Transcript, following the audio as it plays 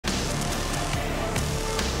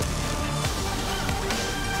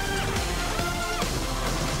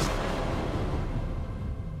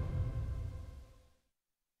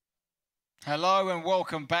Hello and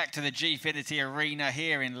welcome back to the Gfinity Arena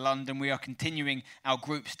here in London. We are continuing our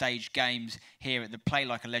group stage games here at the Play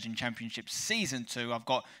Like a Legend Championships Season 2. I've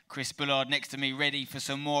got Chris Bullard next to me ready for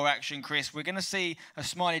some more action. Chris, we're going to see a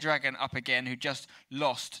Smiley Dragon up again who just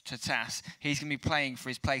lost to Tas. He's going to be playing for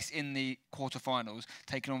his place in the quarterfinals,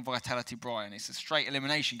 taking on Vitality Brian. It's a straight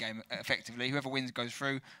elimination game, effectively. Whoever wins goes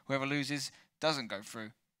through, whoever loses doesn't go through.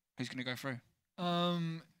 Who's going to go through?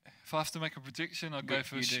 If I have to make a prediction, I'd go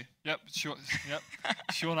for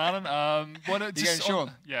Sean Allen. Why don't just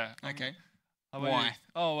Sean? Yeah. Okay. Why?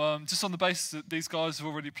 Just on the basis that these guys have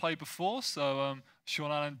already played before, so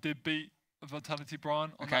Sean Allen did beat Vitality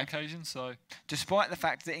Brian on that occasion. So, despite the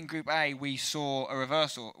fact that in Group A we saw a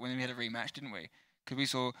reversal when we had a rematch, didn't we? Because we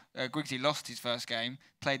saw Gfinity lost his first game,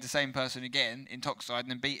 played the same person again in Toxside,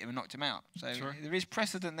 and then beat him and knocked him out. So there is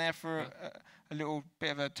precedent there for a little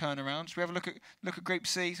bit of a turnaround. So we have a look at Group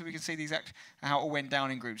C, so we can see the exact how it all went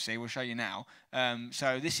down in Group C. We'll show you now.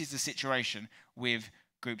 So this is the situation with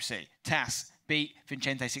Group C. Tas beat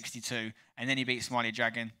Vincente 62, and then he beat Smiley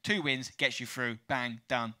Dragon. 2 wins, gets you through. Bang,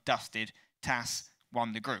 done, dusted. Tas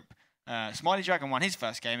won the group. Smiley Dragon won his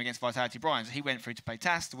first game against Vitality Brian, so he went through to play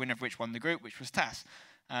Tas, the winner of which won the group, which was Tas.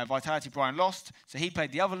 Vitality Brian lost, so he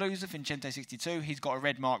played the other loser, Vincente 62. He's got a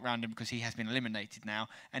red mark round him because he has been eliminated now.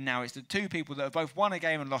 And now it's the 2 people that have both won a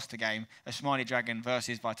game and lost a game, a Smiley Dragon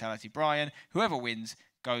versus Vitality Brian. Whoever wins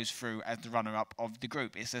goes through as the runner-up of the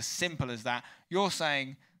group. It's as simple as that. You're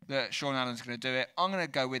saying that Sean Allen's going to do it. I'm going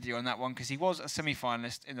to go with you on that one because he was a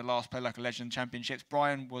semi-finalist in the last Play Like a Legend Championships.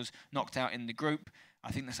 Brian was knocked out in the group.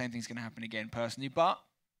 I think the same thing's going to happen again, personally, but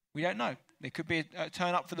we don't know. There could be a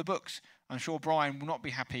turn up for the books. I'm sure Brian will not be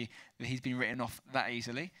happy that he's been written off that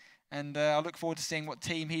easily. And I look forward to seeing what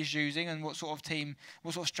team he's using and what sort of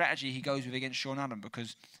strategy he goes with against Sean Allen,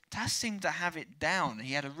 because Tas seemed to have it down.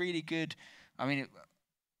 He had a really good, I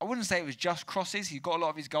wouldn't say it was just crosses. He got a lot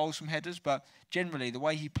of his goals from headers, but generally the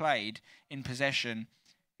way he played in possession,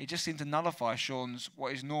 it just seemed to nullify Sean's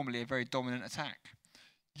what is normally a very dominant attack.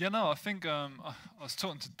 Yeah, no, I think I was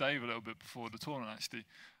talking to Dave a little bit before the tournament, actually.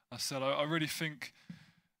 I said I really think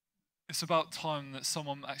it's about time that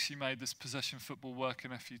someone actually made this possession football work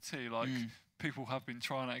in FUT. Like, people have been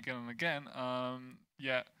trying it again and again,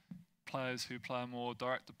 yet players who play a more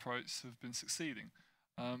direct approach have been succeeding.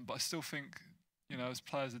 But I still think, you know, as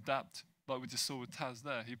players adapt, like we just saw with Tas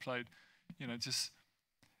there, he played, you know, just...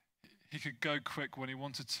 He could go quick when he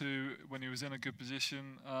wanted to, when he was in a good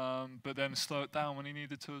position, but then slow it down when he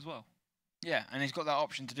needed to as well. Yeah, and he's got that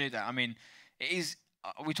option to do that. I mean, it is.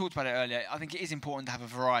 We talked about it earlier. I think it is important to have a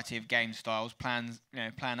variety of game styles, plans, you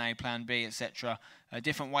know, plan A, plan B, etc.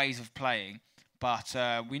 Different ways of playing. But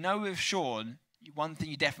we know with Sean, one thing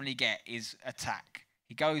you definitely get is attack.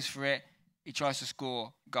 He goes for it. He tries to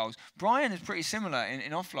score goals. Brian is pretty similar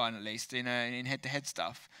in offline, at least, in head-to-head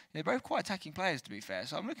stuff. They're both quite attacking players, to be fair.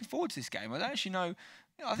 So I'm looking forward to this game. I don't actually know.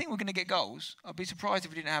 I think we're going to get goals. I'd be surprised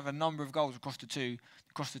if we didn't have a number of goals across the two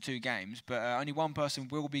games. But only one person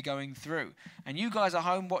will be going through. And you guys at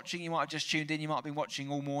home watching, you might have just tuned in. You might have been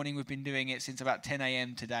watching all morning. We've been doing it since about 10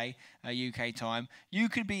 a.m. today, UK time. You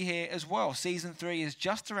could be here as well. Season 3 is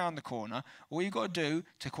just around the corner. All you've got to do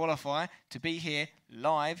to qualify, to be here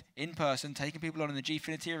live, in person, taking people on in the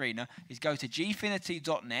Gfinity Arena, is go to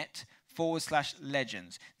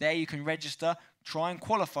gfinity.net/legends. There you can register, try and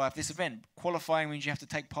qualify for this event. Qualifying means you have to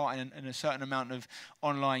take part in a certain amount of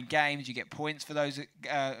online games. You get points for those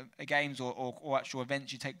games or actual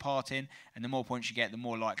events you take part in, and the more points you get, the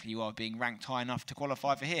more likely you are of being ranked high enough to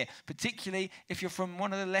qualify for here, particularly if you're from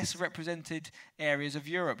one of the less represented areas of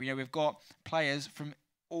Europe. You know, we've got players from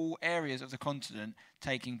all areas of the continent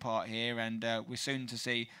taking part here, and we're soon to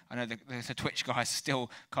see. I know the Twitch guys still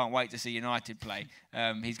can't wait to see United play.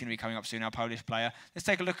 He's going to be coming up soon, our Polish player. Let's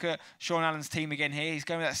take a look at Sean Allen's team again here. He's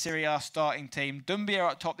going with that Serie A starting team. Dumbia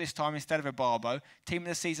at top this time instead of Ibarbo. Team of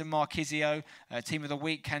the season, Marquisio. Team of the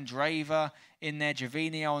week, Candreva in there.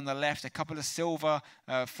 Javinho on the left. A couple of silver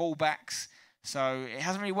fullbacks. So it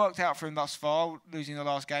hasn't really worked out for him thus far, losing the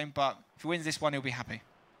last game. But if he wins this one, he'll be happy.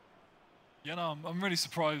 Yeah, no, I'm really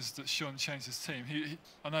surprised that Sean changed his team.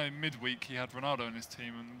 I know midweek he had Ronaldo in his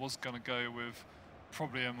team and was going to go with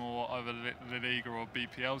probably a more either La Liga or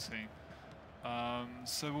BPL team.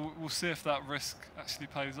 So we'll see if that risk actually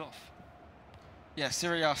pays off. Yeah,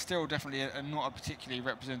 Serie A still definitely not a particularly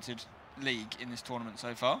represented league in this tournament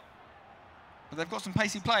so far. But they've got some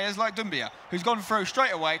pacey players like Dumbia, who's gone through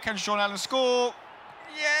straight away. Can Sean Allen score?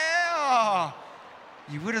 Yeah!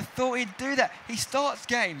 You would have thought he'd do that. He starts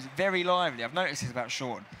games very lively. I've noticed this about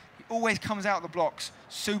Sean. He always comes out the blocks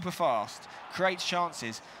super fast, creates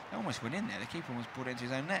chances. They almost went in there. The keeper almost brought it into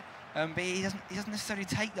his own net. But he doesn't necessarily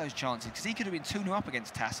take those chances, because he could have been 2-0 up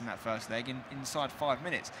against TAS in that first leg inside 5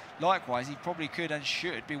 minutes. Likewise, he probably could and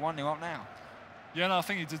should be 1-0 up now. Yeah, no, I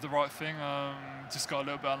think he did the right thing. Just got a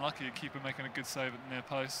little bit unlucky. Keeper making a good save at the near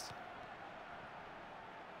post.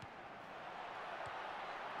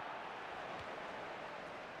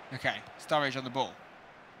 Okay, Sturridge on the ball.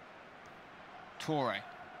 Torre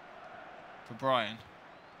for Brian.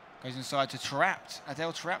 Goes inside to Trapped.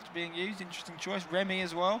 Adel Trapped being used. Interesting choice. Remy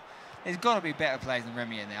as well. There's got to be better players than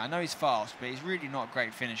Remy in there. I know he's fast, but he's really not a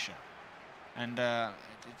great finisher. And it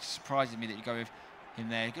surprises me that you go with him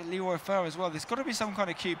there. You've got Leroy Fer as well. There's got to be some kind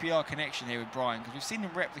of QPR connection here with Brian, because we've seen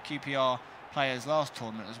him rep the QPR players last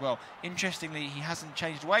tournament as well. Interestingly, he hasn't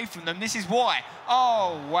changed away from them. This is why.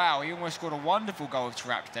 Oh, wow. He almost scored a wonderful goal with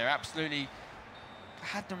Trapped there. Absolutely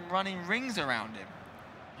had them running rings around him.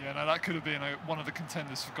 Yeah, no, that could have been one of the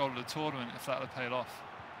contenders for goal of the tournament if that had paid off.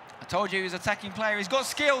 I told you he was an attacking player. He's got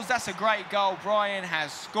skills. That's a great goal. Brian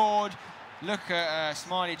has scored. Look at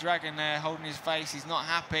Smiley Dragon there holding his face. He's not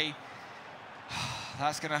happy.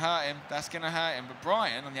 That's going to hurt him. That's going to hurt him. But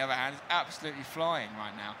Brian, on the other hand, is absolutely flying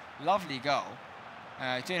right now. Lovely goal.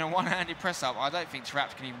 Doing a one-handed press-up. I don't think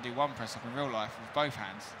Trapped can even do one press-up in real life with both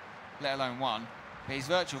hands, let alone one. But his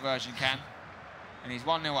virtual version can. And he's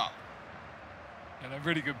 1-0 up. Yeah, a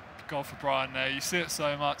really good goal for Brian there. You see it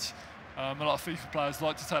so much. A lot of FIFA players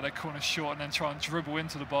like to take their corner short and then try and dribble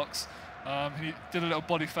into the box. He did a little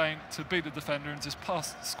body feint to beat the defender and just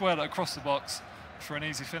squared it across the box for an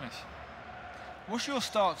easy finish. What's your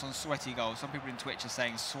stance on sweaty goals? Some people in Twitch are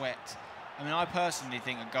saying sweat. I mean, I personally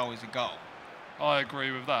think a goal is a goal. I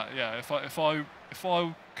agree with that. Yeah, if I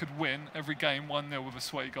could win every game 1-0 with a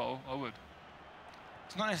sweaty goal, I would.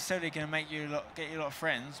 It's not necessarily going to make you get you a lot of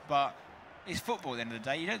friends, but it's football at the end of the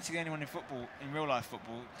day. You don't see anyone in football, in real life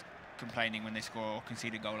football, complaining when they score or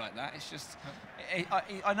concede a goal like that. It's just,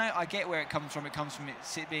 I know, I get where it comes from. It comes from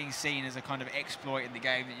it being seen as a kind of exploit in the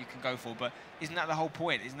game that you can go for. But isn't that the whole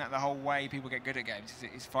point? Isn't that the whole way people get good at games?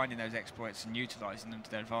 Is finding those exploits and utilising them to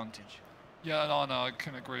their advantage? Yeah, no, I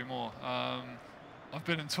couldn't agree more. I've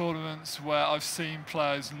been in tournaments where I've seen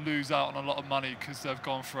players lose out on a lot of money because they've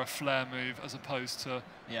gone for a flair move as opposed to,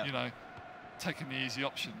 you know, taking the easy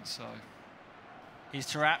options. So he's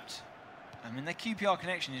Trapped. I mean, the QPR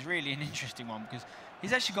connection is really an interesting one, because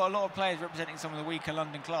he's actually got a lot of players representing some of the weaker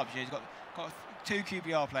London clubs. You know, he's got 2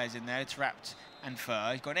 QPR players in there, Trapped and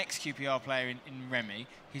Fer. He's got an ex-QPR player in Remy.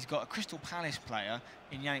 He's got a Crystal Palace player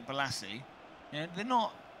in Yannick Bolasie. You know, they're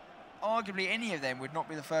not, arguably any of them would not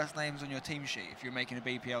be the first names on your team sheet if you're making a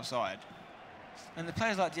BPL side. And the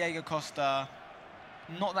players like Diego Costa,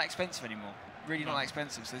 not that expensive anymore. Really not that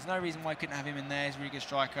expensive. So there's no reason why I couldn't have him in there. He's a really good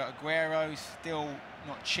striker. Aguero, still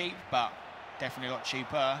not cheap, but definitely a lot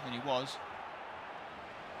cheaper than he was.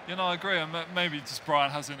 You know, I agree. And maybe just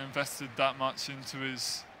Brian hasn't invested that much into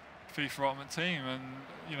his FIFA Ultimate team, and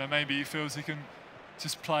you know, maybe he feels he can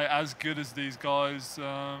just play as good as these guys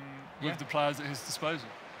with the players at his disposal.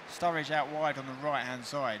 Sturridge out wide on the right-hand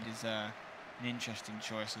side is an interesting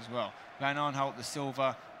choice as well. Van Arnholt, the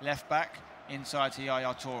silver left back, inside to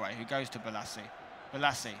Yaya Toure, who goes to Bolasie.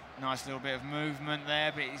 Bolasie, nice little bit of movement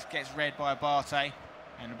there, but it gets read by Abate.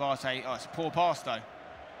 And Abate, oh, it's a poor pass though.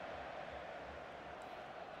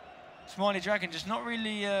 Smiley Dragon just not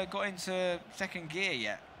really got into second gear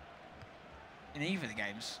yet in either of the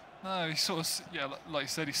games. No, he sort of, yeah, like you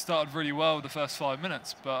said, he started really well the first 5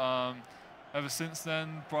 minutes, but ever since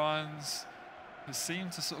then, Brian's has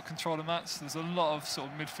seemed to sort of control the match. There's a lot of sort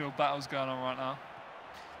of midfield battles going on right now.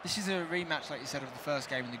 This is a rematch, like you said, of the first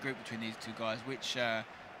game in the group between these two guys, which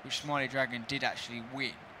Smiley Dragon did actually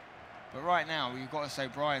win. But right now, you've got to say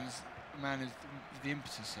Brian's the man with the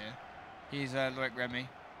impetus here. Here's Loic Remy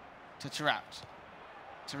to Trapped,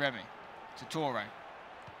 to Remy, to Toure.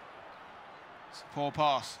 It's a poor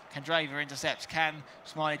pass. Can Draver intercepts? Can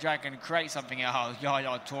Smiley Dragon create something? Oh,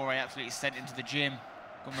 Yaya Toure absolutely sent into the gym.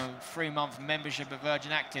 Got him a 3-month membership at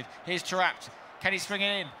Virgin Active. Here's Trapped. Can he swing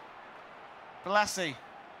it in? Bolasie.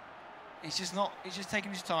 He's just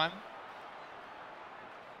taking his time.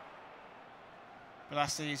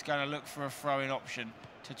 Bolasie is going to look for a throw-in option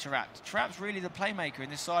to Trapped. Trapped's really the playmaker in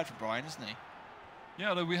this side for Brian, isn't he? Yeah,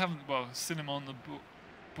 although we haven't, seen him on the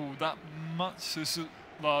ball that much. It's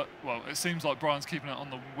like, it seems like Brian's keeping it on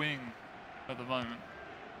the wing at the moment.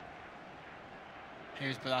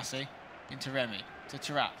 Here's Bolasie into Remy, to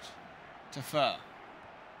Trapped, to Fer.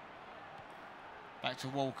 Back to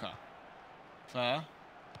Walker. Fer,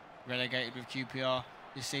 relegated with QPR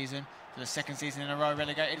this season. For the second season in a row,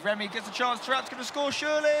 relegated. Remy gets a chance. Trapped's going to score,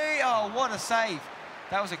 surely. Oh, what a save.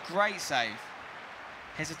 That was a great save.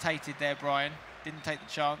 Hesitated there, Brian. Didn't take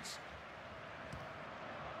the chance.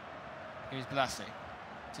 Here's Blassie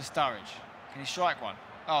to Sturridge. Can he strike one?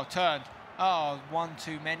 Oh, turned. Oh, one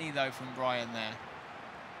too many though from Brian there.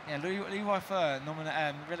 Yeah, Leroy Fur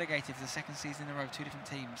relegated for the second season in a row, 2 different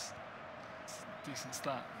teams. It's a decent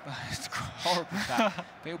stat. It's a horrible stat.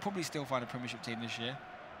 But he'll probably still find a Premiership team this year.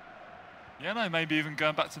 Yeah, no, maybe even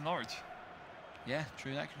going back to Norwich. Yeah,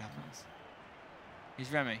 true, that could happen.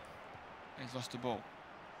 Here's Remy. He's lost the ball.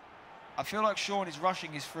 I feel like Sean is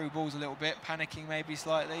rushing his through balls a little bit, panicking maybe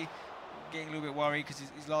slightly, getting a little bit worried because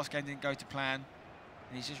his last game didn't go to plan.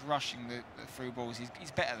 And he's just rushing the through balls.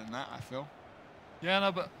 He's better than that, I feel. Yeah,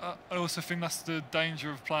 no, but I also think that's the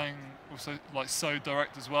danger of playing also like so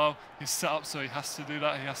direct as well. He's set up so he has to do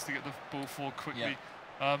that. He has to get the ball forward quickly.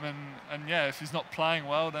 Yeah. And yeah, if he's not playing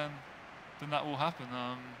well, then that will happen.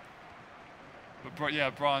 But yeah,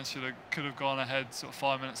 Brian could have gone ahead sort of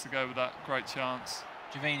 5 minutes ago with that great chance.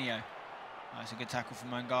 Gervinho. That's a good tackle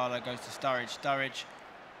from Mangala. Goes to Sturridge. Sturridge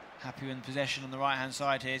happy with possession on the right-hand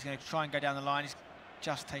side here. He's going to try and go down the line. He's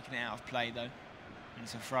just taken it out of play though. And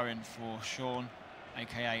it's a throw-in for Sean,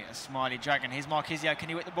 aka a Smiley Dragon. Here's Marquisio. Can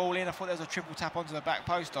he whip the ball in? I thought there was a triple tap onto the back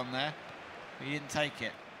post on there, but he didn't take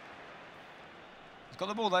it. He's got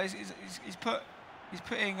the ball though. He's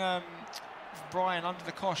putting Brian under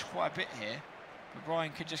the cosh quite a bit here, but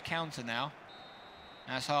Brian could just counter now.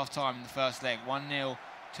 And it's half-time in the first leg. 1-0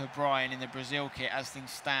 to Brian in the Brazil kit as things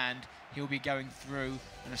stand. He'll be going through,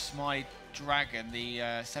 and a Smiley Dragon,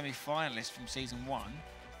 the semi-finalist from season 1,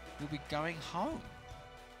 will be going home.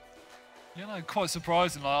 You know, quite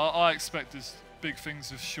surprising. Like, I expected big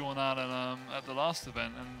things with Sean Allen at the last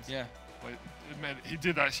event, and yeah, he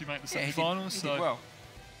did actually make the semi-finals. He did well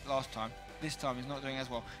last time. This time he's not doing as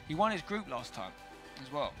well. He won his group last time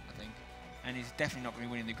as well, I think, and he's definitely not going to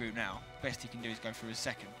be winning the group now. Best he can do is go through his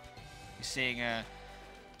second. You're seeing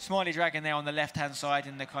Smiley Dragon there on the left-hand side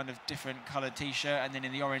in the kind of different coloured T-shirt, and then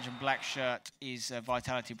in the orange and black shirt is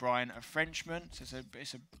Vitality Brian, a Frenchman. So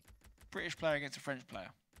it's a British player against a French player.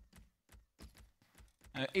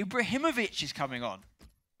 Ibrahimovic is coming on.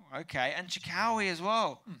 Okay, and Chikawi as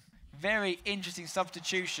well. Very interesting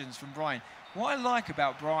substitutions from Brian. What I like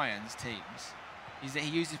about Brian's teams is that he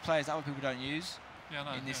uses players that other people don't use. Yeah,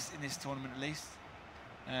 no, in this tournament at least.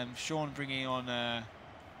 Sean bringing on.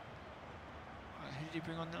 Who did he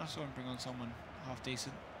bring on? I saw him bring on someone half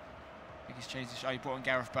decent. I think he's changed his. Oh, he brought on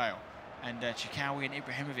Gareth Bale and Chikawi and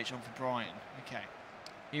Ibrahimovic on for Brian. Okay,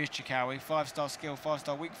 here's Chikawi, 5-star skill,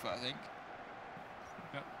 5-star weak foot, I think.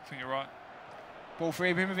 Yeah, I think you're right. Ball for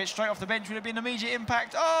Ibrahimovic straight off the bench. Would have been immediate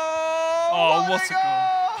impact. Oh, what a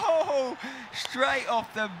goal! Straight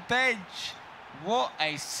off the bench. What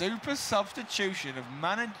a super substitution of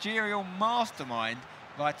managerial mastermind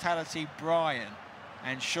Vitality Brian.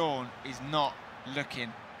 And Sean is not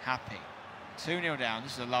looking happy. 2-0 down.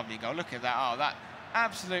 This is a lovely goal. Look at that. Oh, that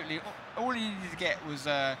absolutely. All he needed to get was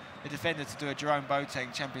the defender to do a Jerome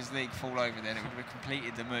Boateng Champions League fall over there. It would have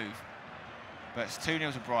completed the move. But it's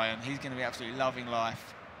 2-0 to Brian. He's going to be absolutely loving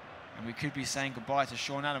life. And we could be saying goodbye to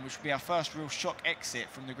Sean Allen, which would be our first real shock exit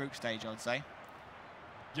from the group stage, I'd say.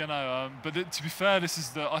 You know, but to be fair,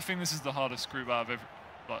 I think this is the hardest group out of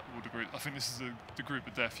all the groups. I think this is the group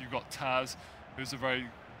of death. You've got Taz, who's a very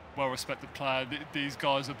well-respected player. These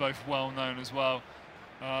guys are both well-known as well.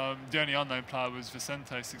 The only unknown player was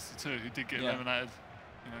Vicente, 62, who did get eliminated,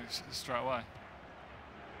 you know, straight away.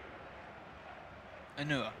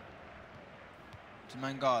 Anua to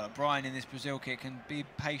Mangala. Brian in this Brazil kit can be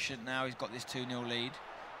patient now. He's got this 2-0 lead.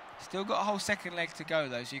 Still got a whole second leg to go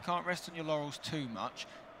though, so you can't rest on your laurels too much.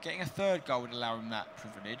 Getting a third goal would allow him that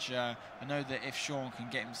privilege. I know that if Sean can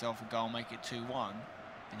get himself a goal and make it 2-1,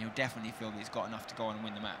 then he'll definitely feel that he's got enough to go on and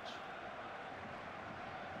win the match.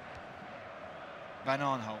 Van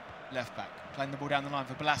Arnholt, left back, playing the ball down the line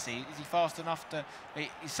for Blassie. Is he fast enough to... He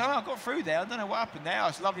somehow got through there. I don't know what happened there. Oh,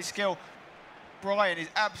 it's a lovely skill. Brian is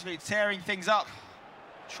absolutely tearing things up.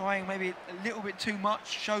 Trying maybe a little bit too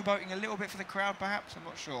much, showboating a little bit for the crowd perhaps, I'm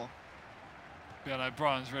not sure. Yeah, no,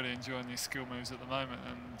 Brian's really enjoying these skill moves at the moment,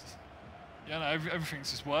 and yeah, no, everything's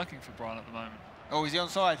just working for Brian at the moment. Oh, is he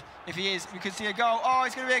onside? If he is, we could see a goal. Oh,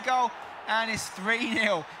 it's going to be a goal, and it's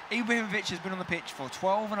 3-0. Ibrahimovic has been on the pitch for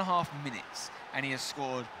 12.5 minutes, and he has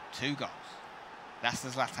scored 2 goals. That's the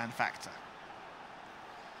Zlatan factor.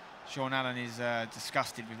 Sean Allen is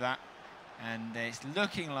disgusted with that. And it's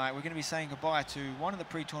looking like we're going to be saying goodbye to one of the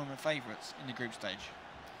pre-tournament favourites in the group stage.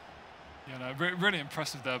 Yeah, no, really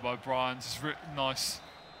impressive there by Brian. Just nice,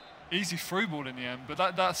 easy through ball in the end.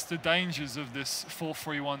 But that's the dangers of this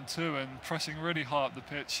 4-3-1-2 and pressing really hard up the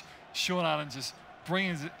pitch. Sean Allen just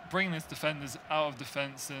bringing his defenders out of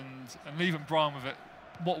defence and leaving Brian with it.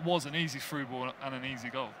 What was an easy through ball and an easy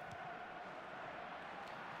goal.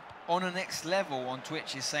 on a next level on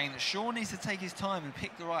Twitch is saying that Sean needs to take his time and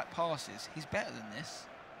pick the right passes. He's better than this.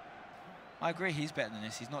 I agree, he's better than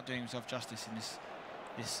this. He's not doing himself justice in this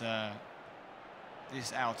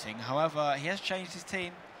outing. However, he has changed his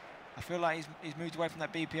team. I feel like he's moved away from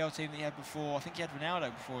that BPL team that he had before. I think he had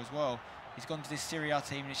Ronaldo before as well. He's gone to this Serie A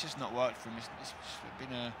team and it's just not worked for him. It's been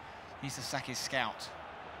he needs to sack his scout.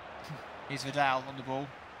 Here's Vidal on the ball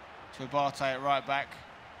to Abate at right back.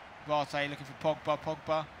 Abate looking for Pogba.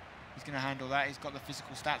 Pogba, he's going to handle that. He's got the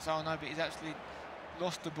physical stats. Oh no, but he's actually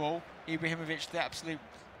lost the ball. Ibrahimovic, the absolute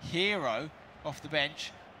hero off the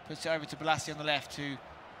bench, puts it over to Balassi on the left, who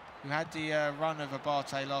had the run of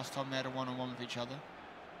Abate last time they had a one-on-one with each other.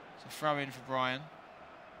 So throw in for Brian.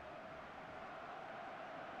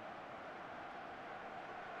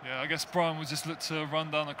 Yeah, I guess Brian will just look to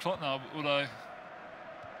run down the clock now, although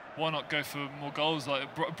why not go for more goals? Like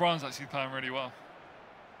Brian's actually playing really well.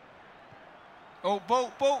 Oh,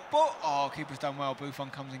 ball. Oh, keeper's done well. Buffon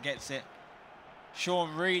comes and gets it.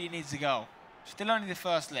 Sean really needs a goal. Still only the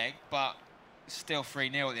first leg, but it's still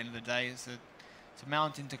 3-0 at the end of the day. It's a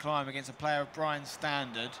mountain to climb against a player of Brian's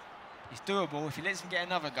standard. It's doable. If he lets him get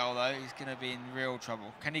another goal, though, he's going to be in real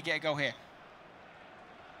trouble. Can he get a goal here?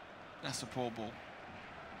 That's a poor ball.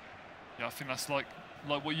 Yeah, I think that's like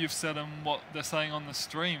what you've said and what they're saying on the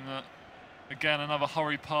stream, that, again, another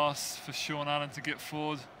hurry pass for Sean Allen to get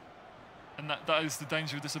forward. And that is the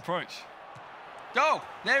danger of this approach. Oh,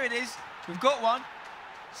 there it is. We've got one.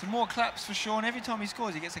 Some more claps for Sean. Every time he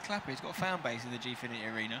scores, he gets a clapper. He's got a fan base in the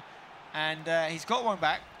Gfinity Arena. And he's got one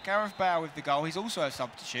back. Gareth Bale with the goal. He's also a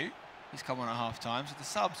substitute. He's come on at half-time. So the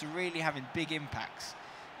subs are really having big impacts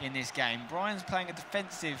in this game. Brian's playing a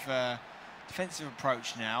defensive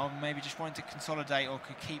approach now, and maybe just wanting to consolidate or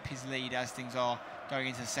could keep his lead as things are going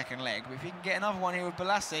into the second leg. But if he can get another one here with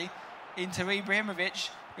Balassi into Ibrahimovic,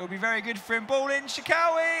 it'll be very good for him. Ball in,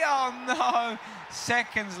 Shikawi! Oh no!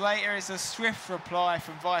 Seconds later, it's a swift reply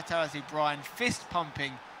from Vitality Brian, fist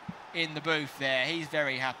pumping in the booth there. He's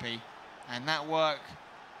very happy. And that work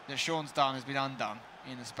that Sean's done has been undone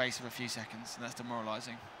in the space of a few seconds, and that's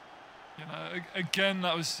demoralising. You know, again,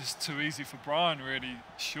 that was just too easy for Brian, really.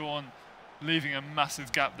 Sean leaving a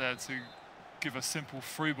massive gap there to give a simple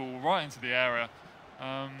free ball right into the area,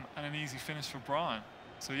 and an easy finish for Brian.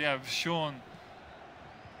 So yeah, Sean,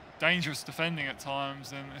 dangerous defending at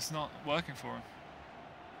times, and it's not working for him.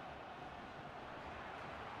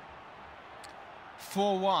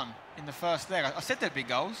 4-1 in the first leg. I said there'd be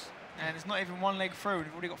goals, and it's not even one leg through, and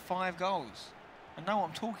we've already got 5 goals. I know what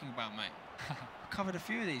I'm talking about, mate. I've covered a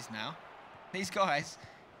few of these now. These guys,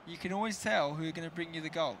 you can always tell who are going to bring you the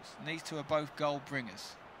goals. And these two are both goal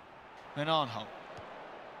bringers. Van Arnholt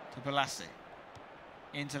to Balassi.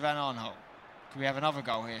 Into Van Arnholt. Could we have another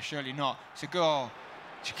goal here? Surely not. It's a goal.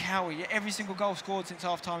 Chikawi, every single goal scored since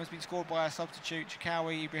half-time has been scored by a substitute.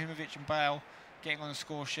 Chikawi, Ibrahimovic and Bale getting on the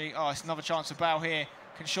score sheet. Oh, it's another chance for Bale here.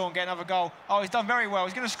 Can Sean get another goal? Oh, he's done very well.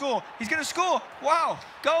 He's going to score. He's going to score. Wow.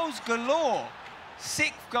 Goals galore.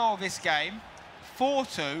 6th goal of this game.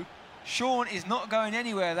 4-2. Sean is not going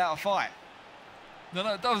anywhere without a fight. No,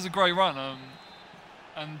 that was a great run.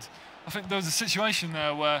 And I think there was a situation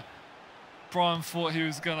there where Brian thought he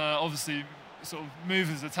was going to obviously sort of move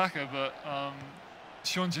his attacker, but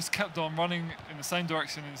Sean just kept on running in the same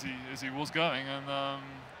direction as he was going. And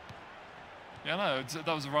yeah, no,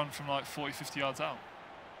 that was a run from like 40, 50 yards out.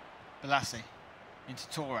 Balassi into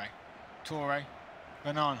Torre. Torre,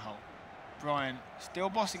 Van Arnholt. Brian still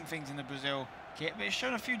bossing things in the Brazil kit, but he's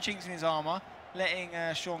shown a few chinks in his armour, letting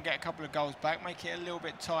Sean get a couple of goals back, make it a little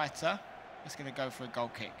bit tighter. It's going to go for a goal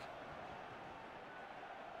kick.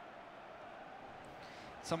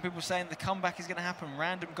 Some people saying the comeback is going to happen.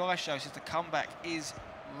 Random Guy Show says the comeback is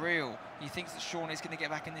real. He thinks that Sean is going to get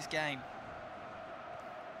back in this game.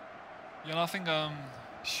 Yeah, I think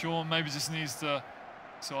Sean maybe just needs to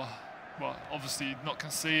sort of, well, obviously not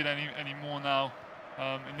concede any more now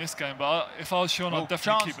in this game. But if I was Sean, I'd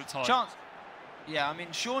definitely keep it tight. Chance. Yeah, I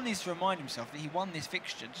mean, Sean needs to remind himself that he won this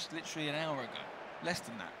fixture just literally an hour ago. Less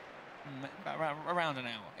than that. Around an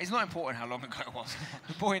hour. It's not important how long ago it was.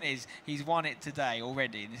 The point is, he's won it today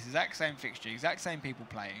already in this exact same fixture, exact same people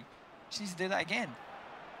playing. Just needs to do that again.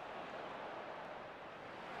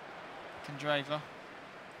 Kendraver.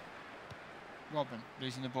 Robin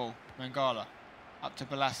losing the ball. Mangala up to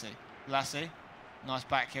Balassi. Balassi, nice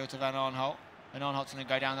back heel to Van Arnholt. Van Arnholt's going to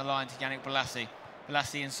go down the line to Yannick Balassi.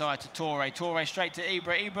 Balassi inside to Torre. Torre straight to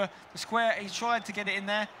Ibra. Ibra, the square, he tried to get it in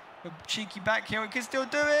there. A cheeky back heel, he can still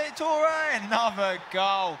do it. Torre, another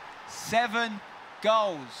goal. 7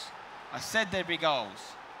 goals. I said there'd be goals.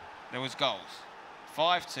 There was goals.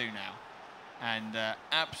 5-2 now. And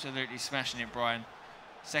absolutely smashing it, Brian.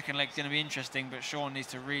 Second leg's going to be interesting, but Sean needs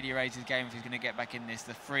to really raise his game if he's going to get back in this.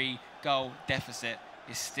 The 3-goal deficit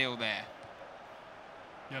is still there.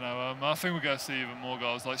 You know, I think we're going to see even more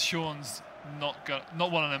goals. Like, Sean's not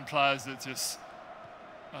one of them players that just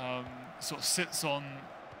sort of sits on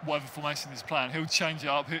whatever formation he's playing. He'll change it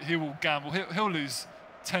up. He will gamble. He'll lose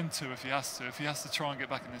 10-2 if he has to try and get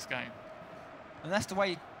back in this game. And that's the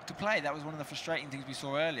way to play. That was one of the frustrating things we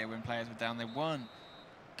saw earlier when players were down. They weren't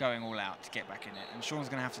going all out to get back in it. And Sean's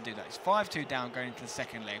going to have to do that. He's 5-2 down going into the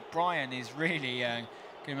second leg. Brian is really going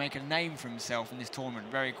to make a name for himself in this tournament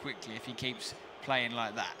very quickly if he keeps playing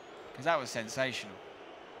like that. Because that was sensational.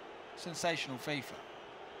 Sensational FIFA.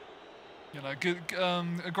 You know, good,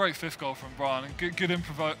 a great 5th goal from Brian, and good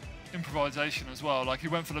improvisation as well. Like, he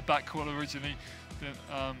went for the back heel originally,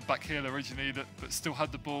 but still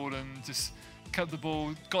had the ball and just kept the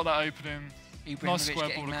ball, got that opening. Nice square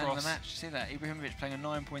ball man across. Of the match. See that? Ibrahimovic playing a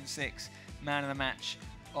 9.6, man of the match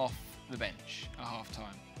off the bench at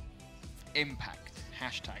half-time. Impact.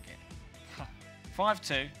 Hashtag it.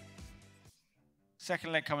 5-2.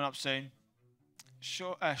 Second leg coming up soon.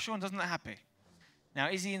 Sean doesn't look happy. Now,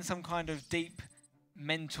 is he in some kind of deep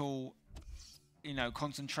mental, you know,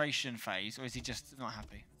 concentration phase, or is he just not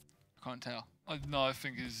happy? I can't tell. No, I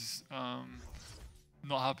think he's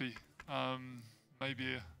not happy.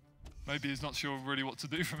 Maybe he's not sure really what to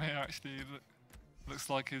do from here, actually. Looks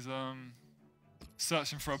like he's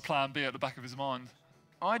searching for a plan B at the back of his mind.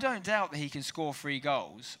 I don't doubt that he can score 3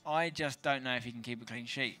 goals. I just don't know if he can keep a clean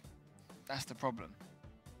sheet. That's the problem.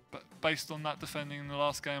 But based on that defending in the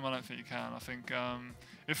last game, I don't think you can. I think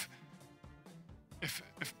if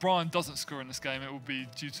Brian doesn't score in this game, it will be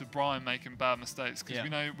due to Brian making bad mistakes. Because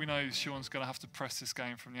we know Sean's going to have to press this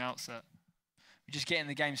game from the outset. We're just getting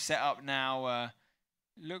the game set up now.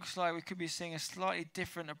 Looks like we could be seeing a slightly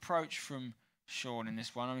different approach from Sean in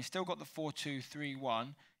this one. I mean, he's still got the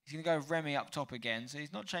 4-2-3-1. He's going to go Remy up top again, so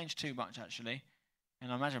he's not changed too much, actually.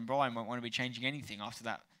 And I imagine Brian won't want to be changing anything after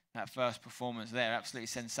that first performance there. Absolutely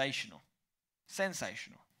sensational.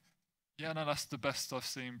 Sensational. Yeah, no, that's the best I've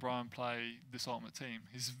seen Brian play this Ultimate Team.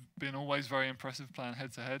 He's been always very impressive playing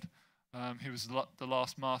head-to-head. He was the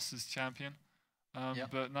last Masters champion.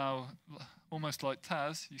 But now, almost like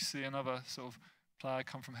Taz, you see another sort of player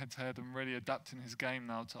come from head-to-head and really adapting his game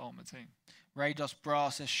now to Ultimate Team. Raydos Bra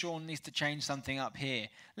says Sean needs to change something up here.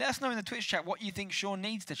 Let us know in the Twitch chat what you think Sean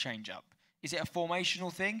needs to change up. Is it a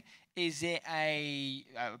formational thing? Is it a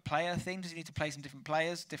player thing? Does he need to play some different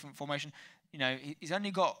players, different formation? You know, he's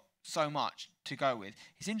only got so much to go with.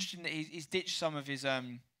 It's interesting that he's ditched some of his... Oh,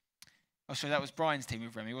 sorry, that was Brian's team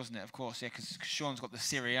with Remy, wasn't it? Of course, yeah, because Sean's got the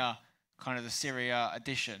Syria, kind of the Syria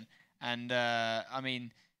edition. And, I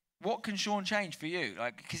mean, what can Sean change for you?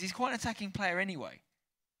 Like, because he's quite an attacking player anyway.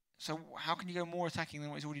 So how can you go more attacking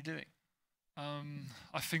than what he's already doing?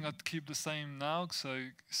 I think I'd keep the same now, so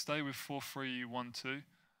stay with 4-3-1-2.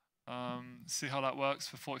 See how that works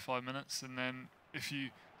for 45 minutes, and then if you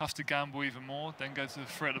have to gamble even more, then go to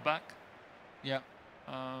 3 at the back. Yeah.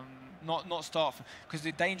 Not start, because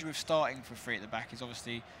the danger with starting for 3 at the back is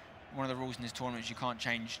obviously one of the rules in this tournament is you can't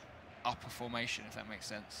change up a formation, if that makes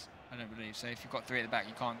sense. I don't believe. So if you've got 3 at the back,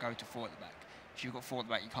 you can't go to 4 at the back. If you've got 4 at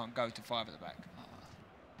the back, you can't go to 5 at the back.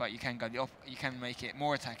 But you can go you can make it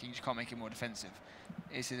more attacking. You just can't make it more defensive.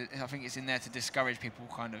 I think it's in there to discourage people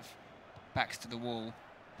kind of backs to the wall,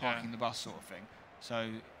 parking the bus sort of thing. So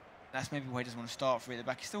that's maybe why he doesn't want to start 3 at the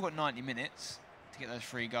back. He's still got 90 minutes to get those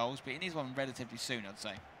 3 goals, but he needs one relatively soon, I'd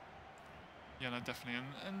say. Yeah, no, definitely,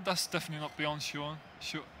 and that's definitely not beyond Sean.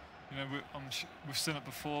 You know, we've seen it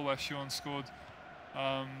before where Sean scored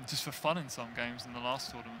just for fun in some games in the last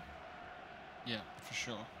tournament. Yeah, for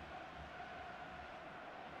sure.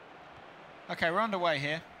 Okay, we're underway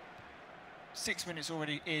here. 6 minutes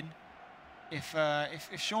already in. If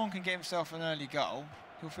Sean can get himself an early goal,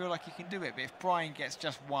 he'll feel like he can do it. But if Brian gets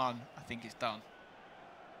just 1, I think it's done.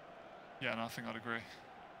 Yeah, no, I think I'd agree.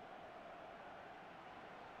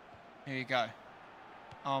 Here we go.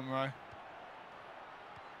 Arm row.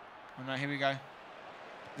 Oh no, here we go.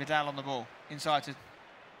 Vidal on the ball. Inside to...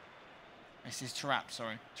 This is trapped,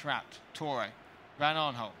 sorry. Trapped. Torre. Van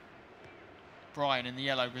Aanholt. Brian in the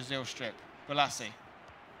yellow Brazil strip. Balassi.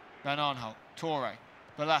 Van Aanholt. Torre.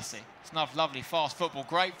 Balassi. It's not lovely, fast football.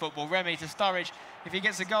 Great football. Remy to Sturridge. If he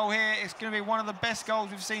gets a goal here, it's going to be one of the best goals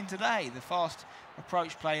we've seen today. The fast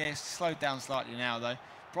approach play is slowed down slightly now, though.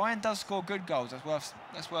 Brian does score good goals.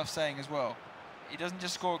 That's worth saying as well. He doesn't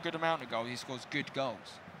just score a good amount of goals. He scores good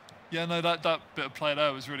goals. Yeah, no, that bit of play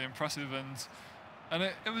there was really impressive, and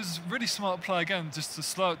it was really smart play again, just to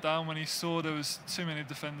slow it down when he saw there was too many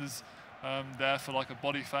defenders there for like a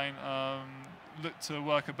body feint. Looked to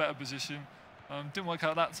work a better position, Didn't work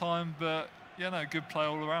out that time, but yeah, no, good play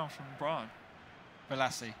all around from Brian.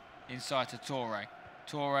 PLALC inside to Torre.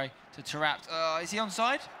 Torre to Tarapt. Is he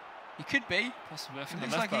onside? He could be. Possibly. I think it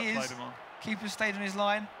the looks left like he back is. played him on. Keeper stayed on his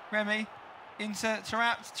line. Remy into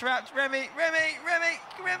Tarapt. Remy.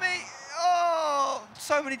 Oh,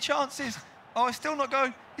 so many chances. Oh, it's still not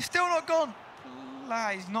going. It's still not gone.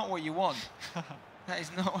 That is not what you want. That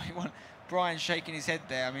is not what you want. Brian shaking his head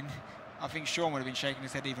there. I mean, I think Sean would have been shaking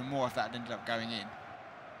his head even more if that had ended up going in.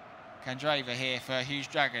 Candreva here for Huge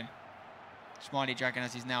Dragon. Smiley Dragon,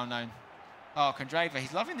 as he's now known. Oh, Candreva,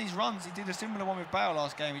 he's loving these runs. He did a similar one with Bale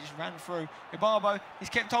last game. He just ran through. Ibarbo, he's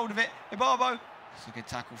kept hold of it. Ibarbo. It's a good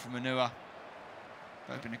tackle from Manua. That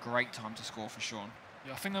would have been a great time to score for Sean.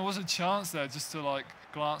 Yeah, I think there was a chance there just to like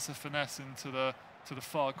glance a finesse into the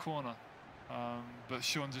far corner. But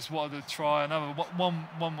Sean just wanted to try another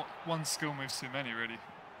one skill move too many, really.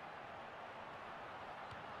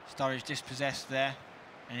 Sturridge dispossessed there.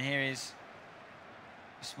 And here is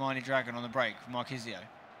Smiley Dragon on the break from Marquisio.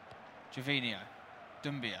 Gfinity,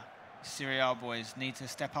 Dumbia. Serie A boys need to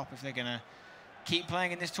step up if they're going to keep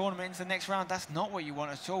playing in this tournament into the next round. That's not what you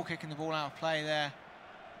want at all, kicking the ball out of play there.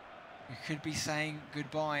 We could be saying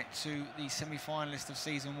goodbye to the semi-finalist of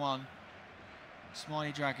Season 1.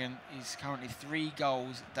 Smiley Dragon is currently 3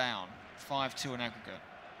 goals down, 5-2 in aggregate.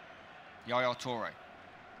 Yaya Torre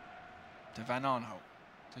to Van Arnholt,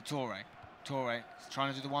 to Torre. Torre is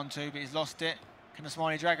trying to do the 1-2, but he's lost it. Can the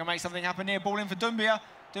Smiley Dragon make something happen here? Ball in for Dumbia.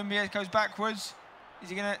 Dumbia goes backwards. Is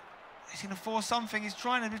he gonna force something? He's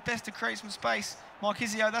trying his best to create some space.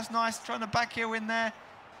 Marquisio, that's nice, trying to back heel in there.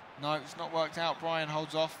 No, it's not worked out. Brian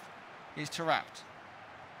holds off. Here's Tarapt.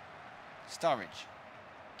 Sturridge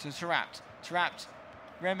to Tarapt.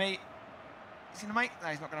 Remy. Is he going to make? No,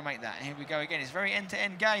 he's not going to make that. Here we go again. It's a very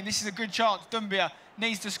end-to-end game. This is a good chance. Dumbia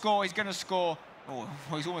needs to score. He's going to score. Oh,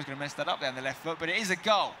 he's almost going to mess that up there on the left foot, but it is a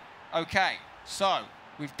goal. Okay, so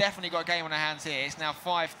we've definitely got a game on our hands here. It's now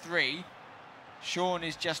 5-3. Sean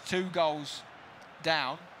is just 2 goals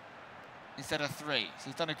down instead of 3. So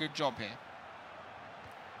he's done a good job here.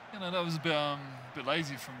 You know, that was a bit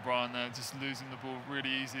lazy from Brian there, just losing the ball really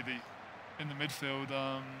easily in the midfield,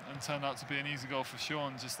 and turned out to be an easy goal for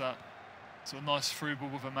Sean. Just that sort of nice through ball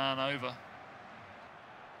with a man over.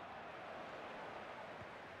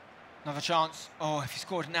 Another chance. Oh, if he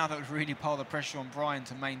scored now, that would really pile the pressure on Brian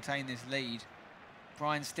to maintain this lead.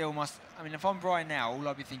 Brian still must. I mean, if I'm Brian now, all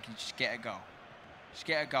I'd be thinking is just get a goal. Just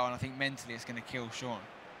get a goal, and I think mentally it's going to kill Sean.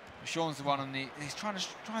 But Sean's the one on the. He's trying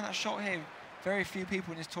that shot here. Very few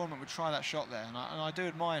people in this tournament would try that shot there, and I do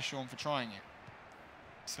admire Sean for trying it.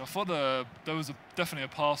 So I thought there was definitely a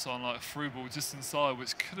pass on, like a through ball just inside,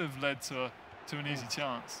 which could have led to an easy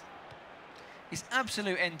chance. It's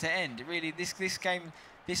absolute end-to-end. It really, this game,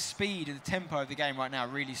 this speed and the tempo of the game right now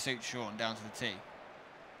really suits Sean down to the tee.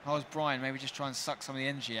 If I was Brian, maybe just try and suck some of the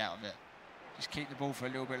energy out of it. Just keep the ball for a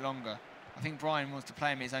little bit longer. I think Brian wants to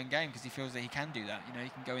play him in his own game because he feels that he can do that. You know, he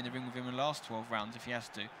can go in the ring with him in the last 12 rounds if he has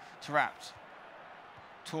to. Tarapt.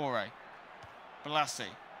 Torre. PLALC.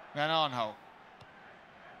 Van Arnholt.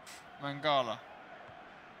 Mangala.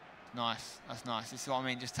 Nice. That's nice. This is what I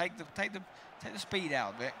mean. Just take the speed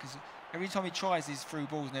out of it, because every time he tries these through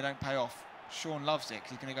balls and they don't pay off, Sean loves it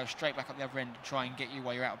because he's going to go straight back up the other end and try and get you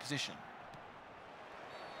while you're out of position.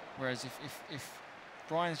 Whereas if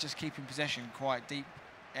Brian's just keeping possession quite deep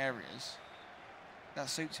areas, that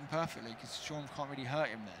suits him perfectly because Sean can't really hurt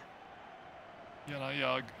him there. Yeah,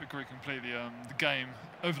 I agree completely. The game,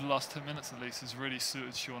 over the last 10 minutes at least, has really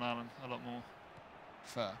suited Sean Allen a lot more.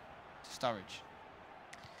 Fair. Sturridge.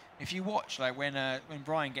 If you watch, like when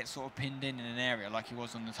Brian gets sort of pinned in an area, like he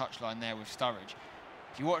was on the touchline there with Sturridge,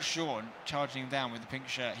 if you watch Sean charging him down with the pink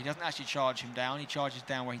shirt, he doesn't actually charge him down. He charges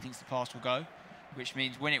down where he thinks the pass will go, which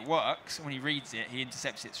means when it works, when he reads it, he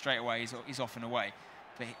intercepts it straight away. He's off and away.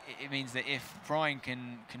 But it means that if Brian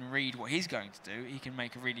can read what he's going to do, he can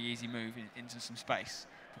make a really easy move into some space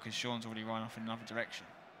because Sean's already run off in another direction.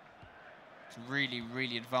 It's a really,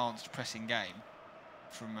 really advanced pressing game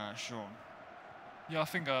from Sean. Yeah, I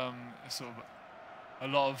think it's sort of a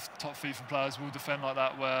lot of top FIFA players will defend like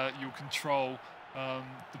that, where you'll control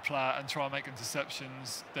the player and try and make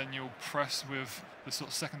interceptions. Then you'll press with the sort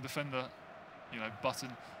of second defender,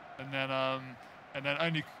 button, and then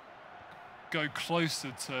only go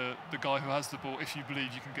closer to the guy who has the ball if you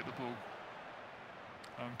believe you can get the ball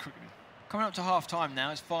quickly. Coming up to half-time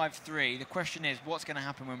now, it's 5-3. The question is, what's going to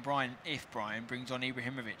happen when if Brian brings on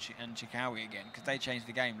Ibrahimovic and Chikawi again? Because they changed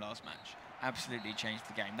the game last match. Absolutely changed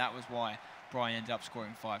the game. That was why Brian ended up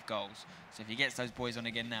scoring 5 goals. So if he gets those boys on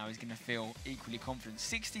again now, he's going to feel equally confident.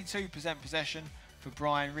 62% possession for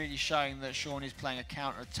Brian, really showing that Sean is playing a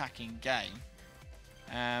counter-attacking game.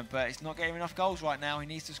 But it's not getting enough goals right now. He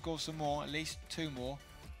needs to score some more, at least 2 more,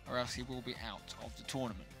 or else he will be out of the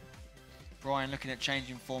tournament. Brian looking at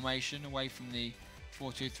changing formation away from the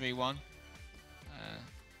 4-2-3-1.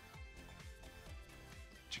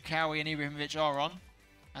 Chikawi and Ibrahimovic are on,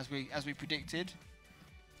 as we predicted.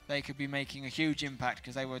 They could be making a huge impact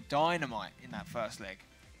because they were dynamite in that first leg.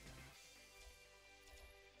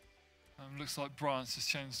 Looks like Brian's just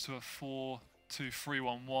changed to a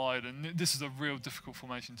 4-2-3-1 wide, and this is a real difficult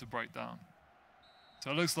formation to break down.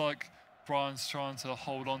 So it looks like Brian's trying to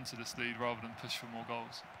hold on to this lead rather than push for more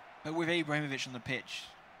goals. But with Ibrahimovic on the pitch,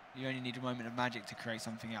 you only need a moment of magic to create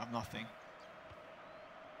something out of nothing.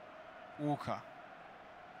 Walker.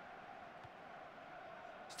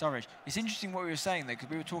 Sturridge. It's interesting what we were saying there, because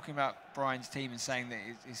we were talking about Brian's team and saying that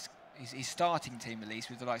his starting team, at least,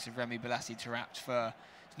 with the likes of Remy, Balassi, Taarabt, Fur,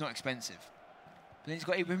 it's not expensive. But then he's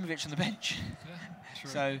got Ibrahimovic on the bench. Yeah, true.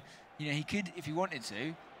 So, you know, he could, if he wanted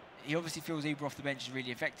to, he obviously feels Ibra off the bench is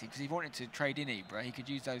really effective, because if he wanted to trade in Ibra, he could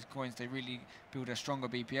use those coins to really build a stronger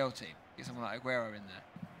BPL team. Get someone like Aguero in there.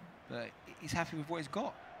 But he's happy with what he's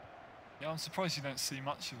got. Yeah, I'm surprised you don't see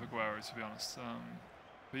much of Aguero, to be honest.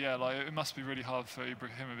 But yeah, like it must be really hard for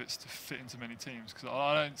Ibrahimovic to fit into many teams, because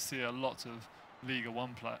I don't see a lot of Liga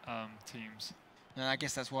 1 teams. And I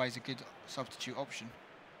guess that's why he's a good substitute option.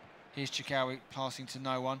 Here's Chikawi passing to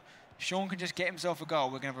no one. If Sean can just get himself a goal,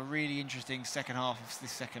 we're going to have a really interesting second half of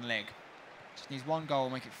this second leg. Just needs 1 goal,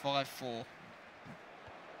 make it 5-4.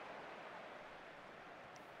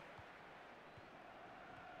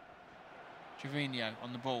 Trevino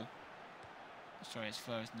on the ball. Sorry, it's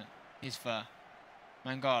Fur, isn't it? Here's Fur.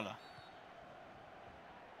 Mangala.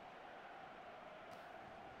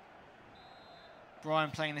 Brian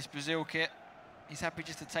playing this Brazil kit. He's happy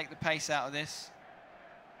just to take the pace out of this.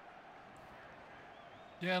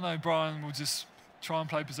 Yeah, no, Brian will just try and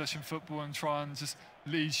play possession football and try and just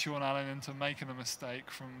lead Sean Allen into making a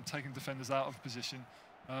mistake from taking defenders out of position.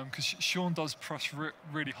 Because Sean does press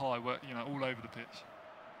really high, you know, all over the pitch.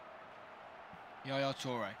 Yaya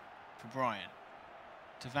Toure for Brian.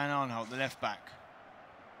 To Van Arnholt, the left back.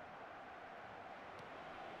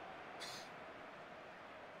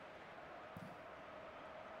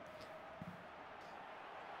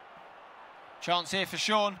 Chance here for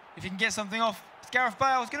Sean. If he can get something off, it's Gareth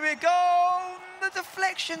Bale. It's going to be a goal. The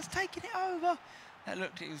deflection's taking it over. That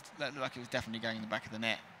looked like it was definitely going in the back of the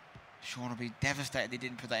net. Sean will be devastated he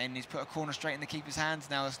didn't put that in. He's put a corner straight in the keeper's hands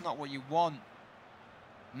now. That's not what you want.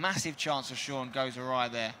 Massive chance of Sean goes awry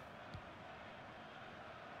there.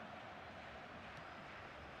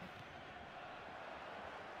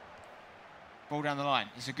 Ball down the line.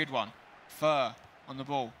 It's a good one. Fur on the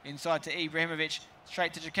ball. Inside to Ibrahimovic.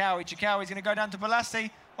 Straight to Chikawi. Chikawi's going to go down to Balassi.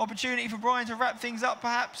 Opportunity for Brian to wrap things up,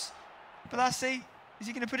 perhaps. Balassi, is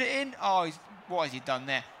he going to put it in? Oh, what has he done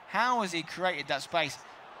there? How has he created that space?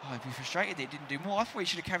 Oh, I'd be frustrated that he didn't do more. I thought he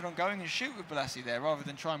should have carried on going and shoot with Balassi there, rather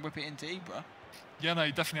than try and whip it into Ibra. Yeah, no,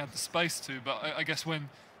 he definitely had the space to, but I guess when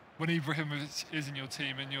Ibrahimovic is in your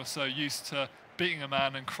team and you're so used to beating a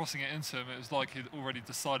man and crossing it into him, it was like he'd already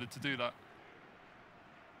decided to do that.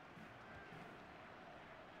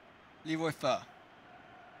 Leroy Fur.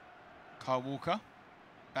 Kyle Walker.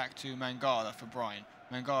 Back to Mangala for Brian.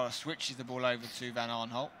 Mangala switches the ball over to Van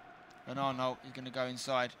Arnholt. Van Arnholt is going to go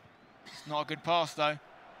inside. It's not a good pass, though.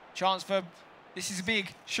 Chance for... This is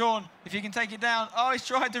big. Sean, if he can take it down. Oh, he's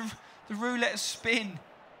tried the roulette spin.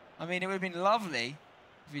 I mean, it would have been lovely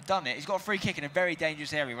if he'd done it. He's got a free kick in a very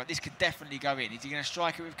dangerous area, but this could definitely go in. Is he going to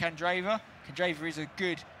strike it with Candreva? Candreva is a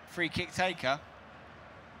good free kick taker.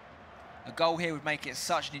 A goal here would make it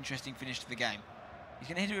such an interesting finish to the game. He's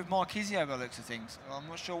going to hit it with Marquisio by the looks of things. I'm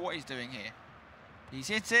not sure what he's doing here. He's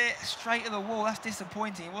hit it straight to the wall. That's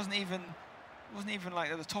disappointing. It wasn't even like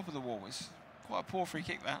at the top of the wall. It's quite a poor free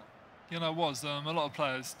kick, that. You know, it was. A lot of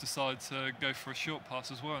players decide to go for a short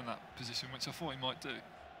pass as well in that position, which I thought he might do.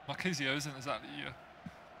 Marquisio isn't exactly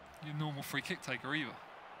your normal free kick taker either.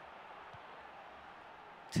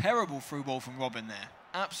 Terrible through ball from Robin there.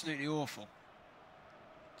 Absolutely awful.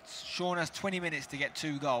 Sean has 20 minutes to get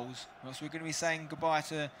 2 goals. So we're going to be saying goodbye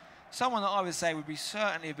to someone that I would say would be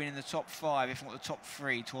certainly have been in the top 5, if not the top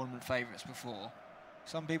 3 tournament favourites before.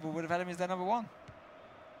 Some people would have had him as their number 1.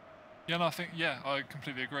 Yeah, and I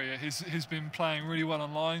completely agree. He's been playing really well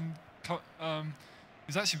online.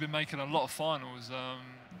 He's actually been making a lot of finals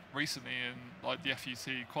recently in like the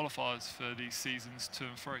FUT qualifiers for these seasons 2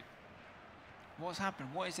 and 3. What's happened?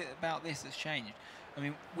 What is it about this that's changed? I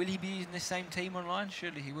mean, will he be using the same team online?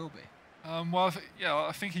 Surely he will be. Well,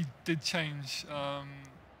 I think he did change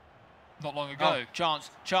not long ago. Oh,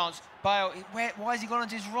 chance. Bale, why has he gone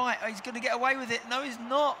onto his right? Oh, he's going to get away with it. No, he's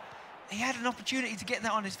not. he had an opportunity to get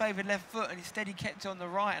that on his favoured left foot, and instead he kept it on the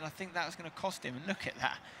right, and I think that was going to cost him. And look at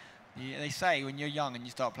that. They say when you're young and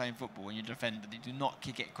you start playing football and you're a defender, you do not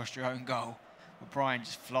kick it across your own goal. But Brian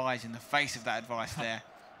just flies in the face of that advice there.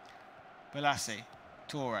 PLALC,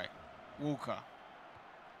 Toure, Walker.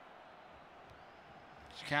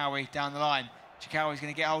 Chikawi down the line. Chikawi's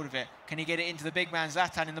going to get hold of it. Can he get it into the big man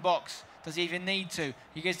Zlatan in the box? Does he even need to?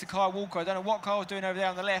 He gets to Kyle Walker. I don't know what Kyle's doing over there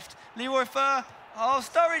on the left. Leroy Fer. Oh,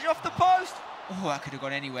 Sturridge off the post. Oh, that could have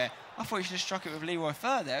gone anywhere. I thought he should have struck it with Leroy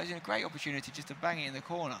Fer there. It was a great opportunity just to bang it in the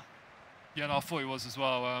corner. Yeah, no, I thought he was as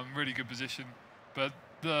well. Really good position. But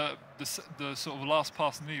the sort of last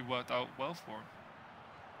pass in the worked out well for him.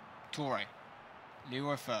 Toure.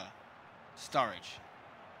 Leroy Fer. Sturridge.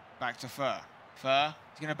 Back to Fer. Fer.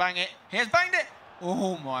 He's going to bang it. He has banged it.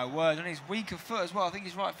 Oh, my word. On his weaker foot as well. I think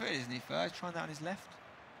he's right-footed, isn't he, Fer? He's trying that on his left.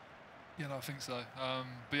 Yeah, no, I think so.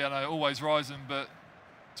 But yeah, no, always rising, but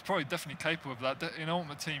it's probably definitely capable of that. In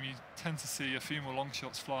Ultimate Team, you tend to see a few more long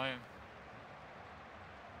shots fly in.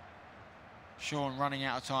 Sean running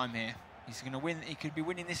out of time here. He's going to win. He could be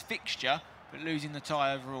winning this fixture, but losing the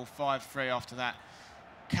tie overall 5-3 after that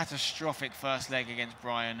catastrophic first leg against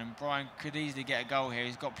Brian. And Brian could easily get a goal here.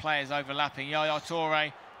 He's got players overlapping. Yaya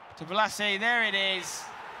Toure to PLALC. There it is.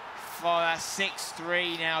 For that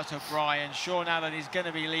 6-3 now to Brian. Sean Allen is going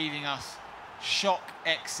to be leaving us. Shock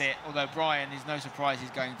exit. Although Brian is no surprise he's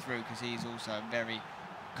going through because he's also a very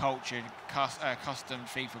cultured, accustomed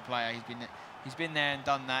FIFA player. He's been there and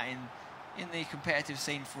done that in the competitive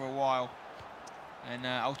scene for a while. And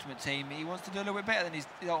Ultimate Team, he wants to do a little bit better than his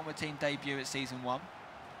Ultimate Team debut at Season 1.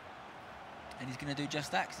 And he's going to do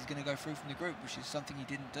just that because he's going to go through from the group, which is something he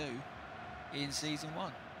didn't do in Season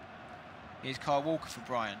 1. Here's Kyle Walker for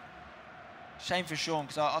Brian. Shame for Sean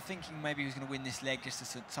because I'm thinking maybe he was going to win this leg just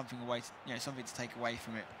as something to take away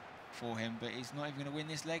from it for him. But he's not even going to win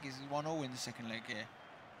this leg. He's 1-1 in the second leg here.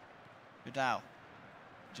 Vidal,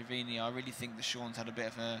 Gfinity. I really think that Sean's had a bit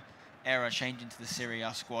of an error changing to the Serie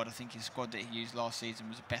A squad. I think his squad that he used last season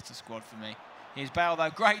was a better squad for me. Here's Bale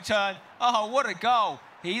though. Great turn. Oh, what a goal.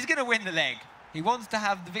 He's going to win the leg. He wants to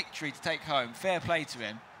have the victory to take home. Fair play to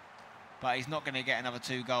him. But he's not going to get another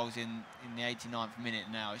 2 goals in the 89th minute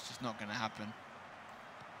now. It's just not going to happen.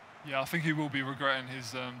 Yeah, I think he will be regretting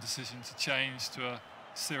his decision to change to a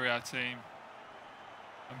Serie A team.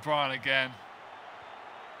 And Brian again.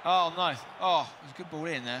 Oh, nice. Oh, it was a good ball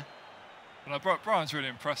in there. But Brian's really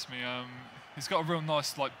impressed me. He's got a real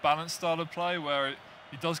nice, balanced style of play where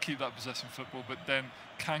he does keep that possession football, but then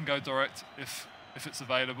can go direct if it's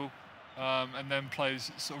available. And then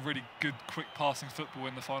plays sort of really good, quick passing football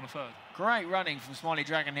in the final third. Great running from Smiley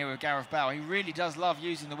Dragon here with Gareth Bale. He really does love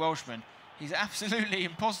using the Welshman. He's absolutely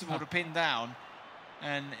impossible to pin down,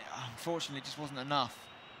 and unfortunately it just wasn't enough.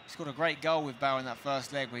 He scored a great goal with Bale in that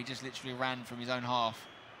first leg where he just literally ran from his own half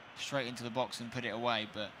straight into the box and put it away,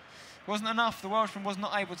 but it wasn't enough. The Welshman was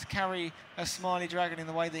not able to carry a Smiley Dragon in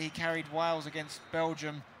the way that he carried Wales against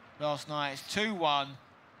Belgium last night. It's 2-1.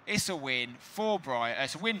 It's a win for Brian.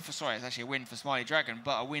 It's actually a win for Smiley Dragon,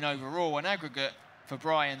 but a win overall, an aggregate for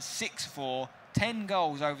Brian, 6-4, 10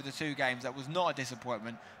 goals over the 2 games. That was not a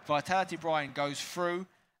disappointment. Vitality Brian goes through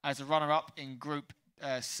as a runner-up in Group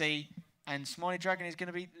C, and Smiley Dragon is going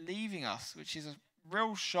to be leaving us, which is a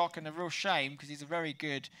real shock and a real shame because he's a very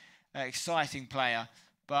good, exciting player,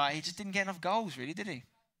 but he just didn't get enough goals, really, did he?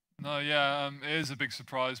 No, yeah, it is a big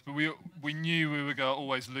surprise, but we knew we were going to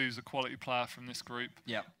always lose a quality player from this group.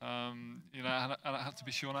 Yeah. And it had to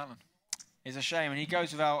be Sean Allen. It's a shame, and he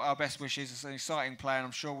goes with our best wishes. It's an exciting player, and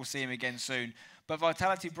I'm sure we'll see him again soon. But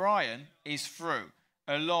Vitality Brian is through,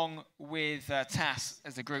 along with TAS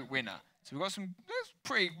as the group winner. So we've got some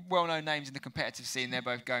pretty well-known names in the competitive scene. They're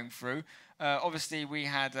both going through. Obviously, we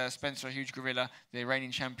had Spencer, a huge gorilla, the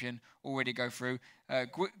reigning champion, already go through.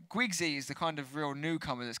 Gwigsy is the kind of real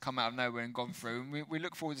newcomer that's come out of nowhere and gone through. And we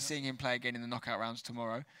look forward to seeing him play again in the knockout rounds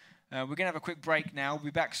tomorrow. We're going to have a quick break now. We'll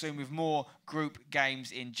be back soon with more group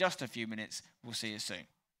games in just a few minutes. We'll see you soon.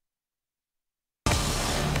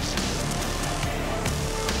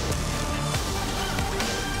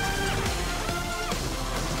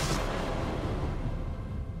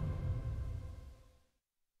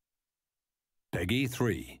 Peggy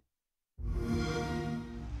 3.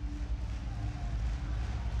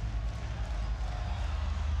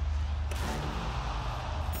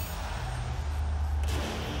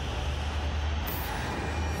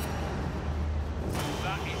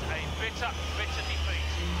 That is a bitter defeat.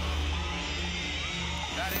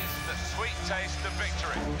 That is the sweet taste of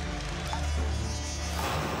victory.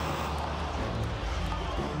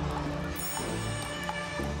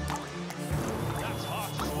 That's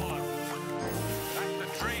hard to swallow. That's the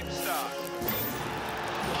dream start.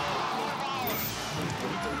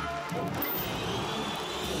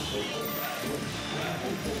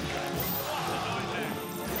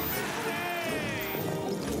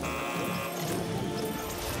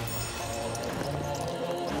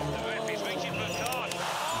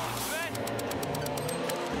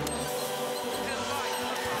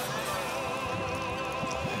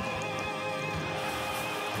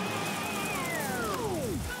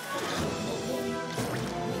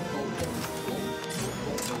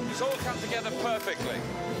 come together perfectly.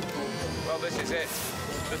 Well, this is it.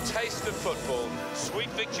 The taste of football. Sweet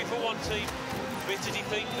victory for one team, bitter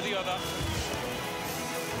defeat for the other.